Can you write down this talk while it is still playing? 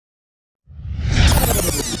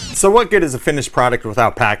So what good is a finished product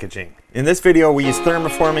without packaging? In this video we use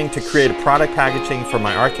thermoforming to create a product packaging for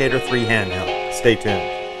my RKDR 3 handheld. Stay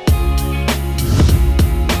tuned.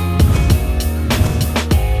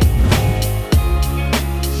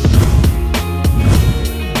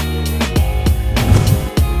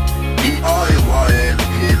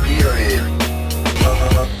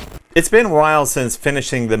 It's been a while since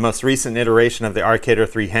finishing the most recent iteration of the RKDR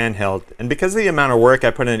 3 handheld, and because of the amount of work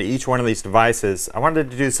I put into each one of these devices, I wanted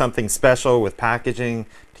to do something special with packaging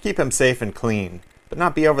to keep them safe and clean, but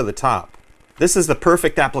not be over the top. This is the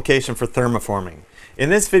perfect application for thermoforming. In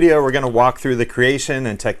this video we're going to walk through the creation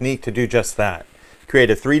and technique to do just that. Create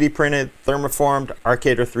a 3D printed, thermoformed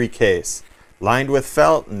RKDR 3 case, lined with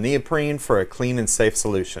felt and neoprene for a clean and safe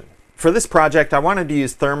solution. For this project, I wanted to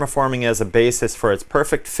use thermoforming as a basis for its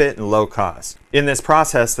perfect fit and low cost. In this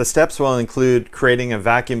process, the steps will include creating a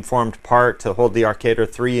vacuum formed part to hold the RKDR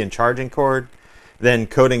 3 and charging cord, then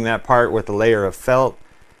coating that part with a layer of felt,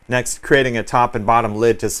 next creating a top and bottom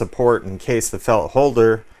lid to support and encase the felt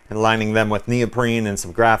holder, and lining them with neoprene and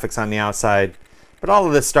some graphics on the outside. But all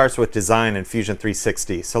of this starts with design in Fusion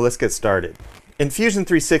 360, so let's get started. In Fusion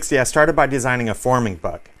 360, I started by designing a forming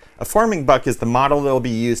buck. A forming buck is the model that will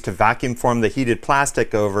be used to vacuum form the heated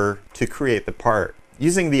plastic over to create the part.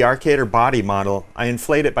 Using the RKDR body model, I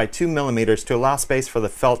inflate it by 2 mm to allow space for the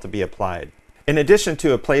felt to be applied. In addition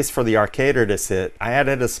to a place for the RKDR to sit, I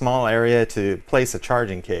added a small area to place a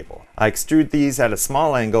charging cable. I extrude these at a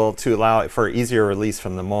small angle to allow for easier release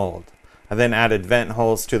from the mold. I then added vent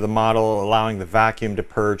holes to the model, allowing the vacuum to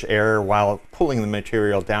purge air while pulling the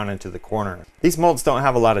material down into the corner. These molds don't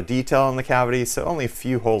have a lot of detail in the cavity, so only a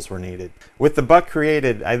few holes were needed. With the buck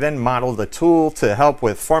created, I then modeled a tool to help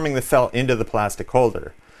with forming the felt into the plastic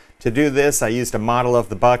holder. To do this, I used a model of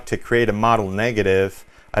the buck to create a model negative.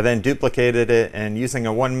 I then duplicated it and using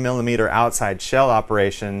a 1 mm outside shell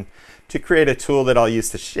operation to create a tool that I'll use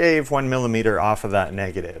to shave 1 mm off of that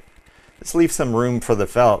negative. This leaves some room for the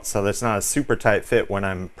felt so there's not a super tight fit when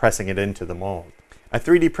I'm pressing it into the mold. I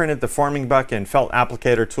 3D printed the forming buck and felt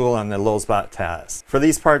applicator tool on the lulzbot TAS. For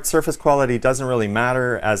these parts, surface quality doesn't really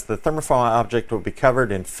matter as the thermoform object will be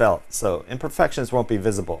covered in felt, so imperfections won't be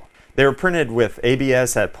visible. They were printed with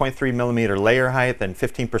ABS at 0.3 mm layer height and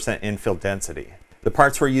 15% infill density. The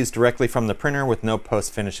parts were used directly from the printer with no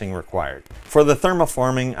post-finishing required. For the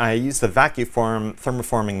thermoforming, I used the Vaquform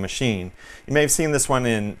thermoforming machine. You may have seen this one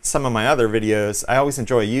in some of my other videos. I always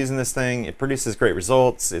enjoy using this thing. It produces great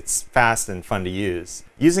results. It's fast and fun to use.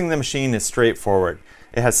 Using the machine is straightforward.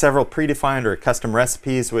 It has several predefined or custom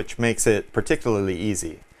recipes, which makes it particularly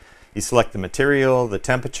easy. You select the material, the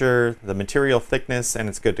temperature, the material thickness, and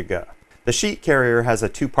it's good to go. The sheet carrier has a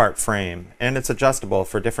 2-part frame, and it's adjustable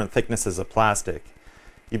for different thicknesses of plastic.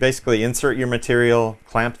 You basically insert your material,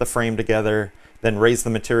 clamp the frame together, then raise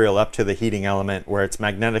the material up to the heating element where it's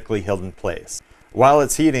magnetically held in place. While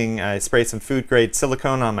it's heating, I spray some food-grade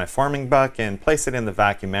silicone on my forming buck and place it in the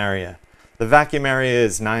vacuum area. The vacuum area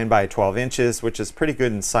is 9 by 12 inches, which is pretty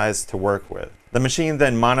good in size to work with. The machine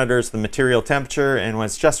then monitors the material temperature, and when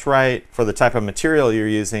it's just right for the type of material you're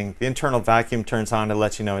using, the internal vacuum turns on to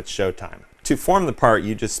let you know it's showtime. To form the part,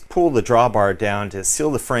 you just pull the drawbar down to seal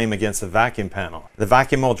the frame against the vacuum panel. The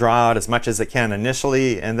vacuum will draw out as much as it can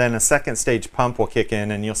initially, and then a second stage pump will kick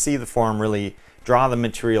in and you'll see the form really draw the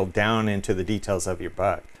material down into the details of your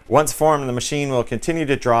buck. Once formed, the machine will continue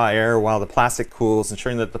to draw air while the plastic cools,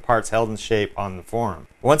 ensuring that the part's held in shape on the form.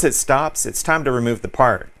 Once it stops, it's time to remove the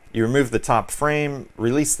part. You remove the top frame,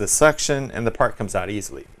 release the suction, and the part comes out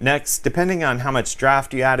easily. Next, depending on how much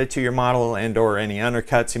draft you added to your model and or any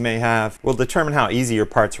undercuts you may have, will determine how easy your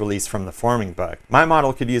parts release from the forming buck. My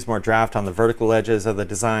model could use more draft on the vertical edges of the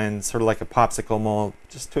design, sort of like a popsicle mold,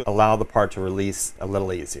 just to allow the part to release a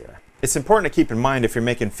little easier. It's important to keep in mind if you're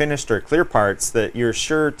making finished or clear parts that you're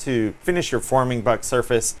sure to finish your forming buck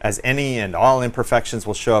surface, as any and all imperfections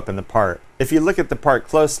will show up in the part. If you look at the part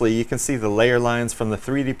closely, you can see the layer lines from the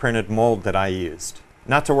 3D printed mold that I used.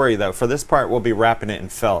 Not to worry though, for this part we'll be wrapping it in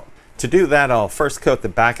felt. To do that, I'll first coat the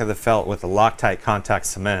back of the felt with a Loctite contact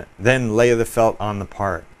cement, then lay the felt on the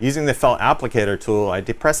part. Using the felt applicator tool, I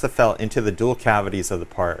depress the felt into the dual cavities of the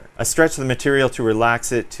part. I stretch the material to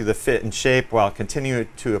relax it to the fit and shape while continuing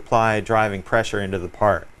to apply driving pressure into the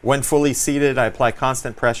part. When fully seated, I apply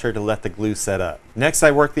constant pressure to let the glue set up. Next, I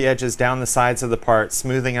work the edges down the sides of the part,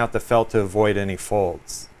 smoothing out the felt to avoid any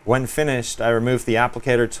folds. When finished, I remove the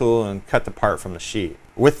applicator tool and cut the part from the sheet.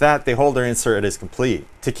 With that, the holder insert is complete.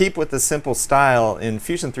 To keep with the simple style, in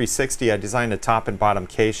Fusion 360 I designed a top and bottom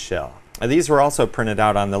case shell. These were also printed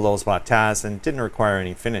out on the lulzbot TAS and didn't require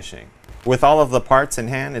any finishing. With all of the parts in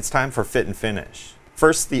hand, it's time for fit and finish.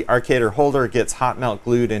 First, the arcader holder gets hot melt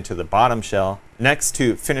glued into the bottom shell. Next,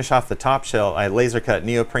 to finish off the top shell, I laser cut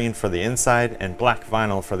neoprene for the inside and black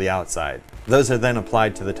vinyl for the outside. Those are then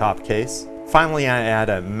applied to the top case. Finally, I add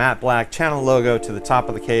a matte black channel logo to the top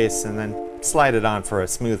of the case and then slide it on for a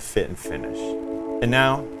smooth fit and finish. And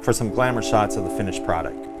now, for some glamour shots of the finished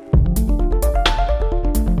product.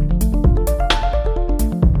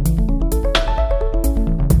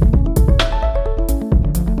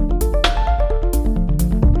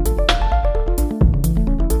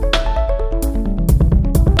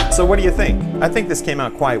 So what do you think? I think this came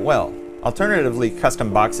out quite well. Alternatively,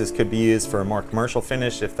 custom boxes could be used for a more commercial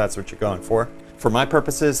finish if that's what you're going for. For my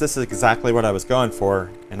purposes, this is exactly what I was going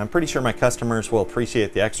for, and I'm pretty sure my customers will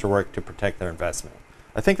appreciate the extra work to protect their investment.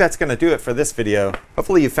 I think that's going to do it for this video.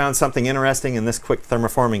 Hopefully you found something interesting in this quick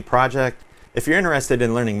thermoforming project. If you're interested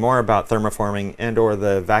in learning more about thermoforming and or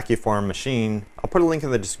the Vaquform machine, I'll put a link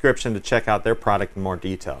in the description to check out their product in more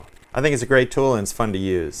detail. I think it's a great tool and it's fun to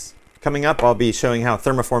use. Coming up, I'll be showing how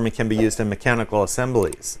thermoforming can be used in mechanical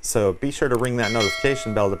assemblies, so be sure to ring that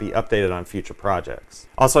notification bell to be updated on future projects.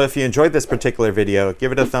 Also, if you enjoyed this particular video,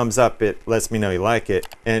 give it a thumbs up, it lets me know you like it.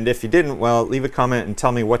 And if you didn't, well, leave a comment and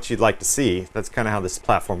tell me what you'd like to see. That's kind of how this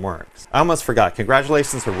platform works. I almost forgot,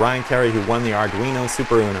 congratulations to Ryan Carey who won the Arduino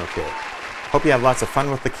Super Uno kit. Hope you have lots of fun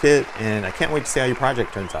with the kit, and I can't wait to see how your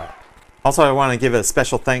project turns out. Also, I want to give a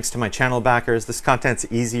special thanks to my channel backers. This content's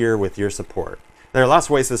easier with your support. There are lots of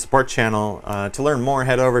ways to support the channel. To learn more,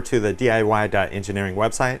 head over to the DIY.engineering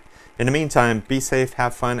website. In the meantime, be safe,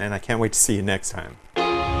 have fun, and I can't wait to see you next time.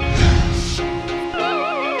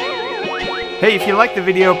 Hey, if you liked the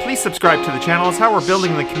video, please subscribe to the channel. It's how we're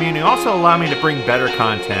building the community. Also allow me to bring better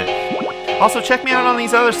content. Also check me out on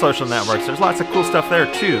these other social networks. There's lots of cool stuff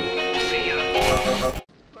there too.